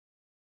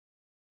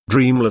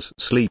Dreamless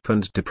sleep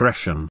and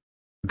depression.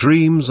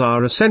 Dreams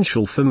are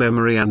essential for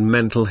memory and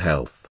mental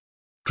health.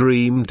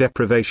 Dream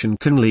deprivation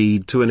can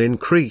lead to an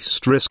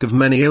increased risk of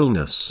many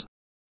illness.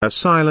 A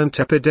silent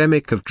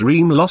epidemic of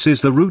dream loss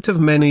is the root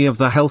of many of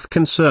the health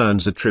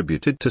concerns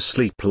attributed to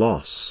sleep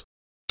loss.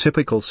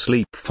 Typical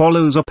sleep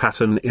follows a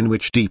pattern in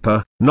which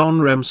deeper,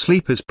 non-REM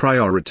sleep is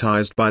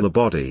prioritized by the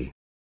body.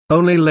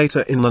 Only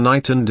later in the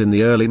night and in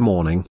the early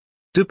morning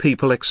do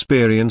people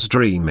experience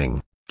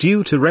dreaming,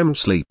 due to REM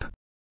sleep.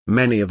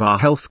 Many of our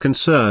health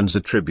concerns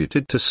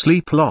attributed to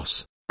sleep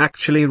loss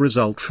actually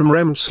result from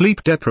REM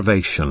sleep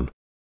deprivation.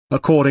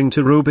 According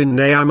to Ruben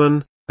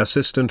Neyman,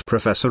 Assistant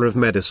Professor of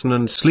Medicine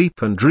and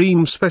Sleep and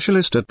Dream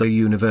Specialist at the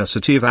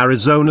University of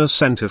Arizona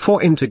Center for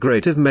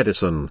Integrative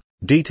Medicine,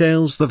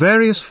 details the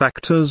various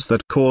factors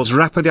that cause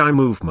rapid eye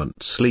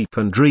movement sleep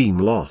and dream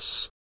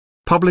loss.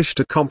 Published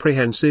a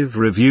comprehensive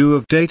review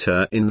of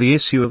data in the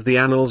issue of the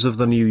Annals of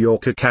the New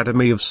York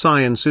Academy of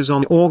Sciences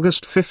on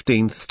August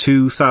 15,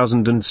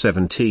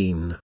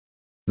 2017.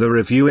 The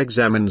review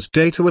examines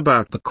data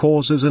about the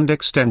causes and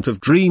extent of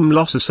dream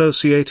loss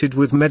associated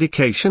with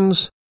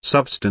medications,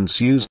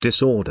 substance use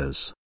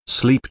disorders,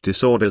 sleep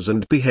disorders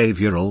and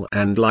behavioral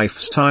and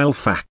lifestyle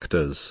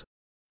factors.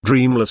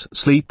 Dreamless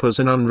sleep is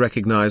an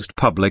unrecognized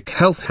public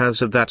health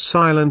hazard that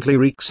silently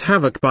wreaks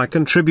havoc by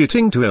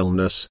contributing to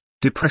illness,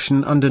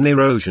 depression and an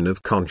erosion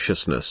of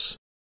consciousness.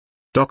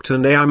 Dr.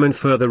 Neyman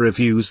further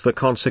reviews the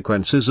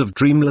consequences of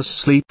dreamless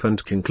sleep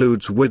and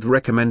concludes with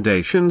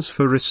recommendations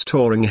for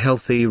restoring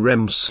healthy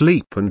REM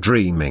sleep and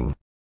dreaming.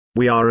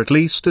 We are at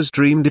least as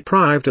dream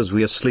deprived as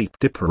we are sleep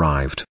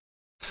deprived.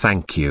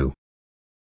 Thank you.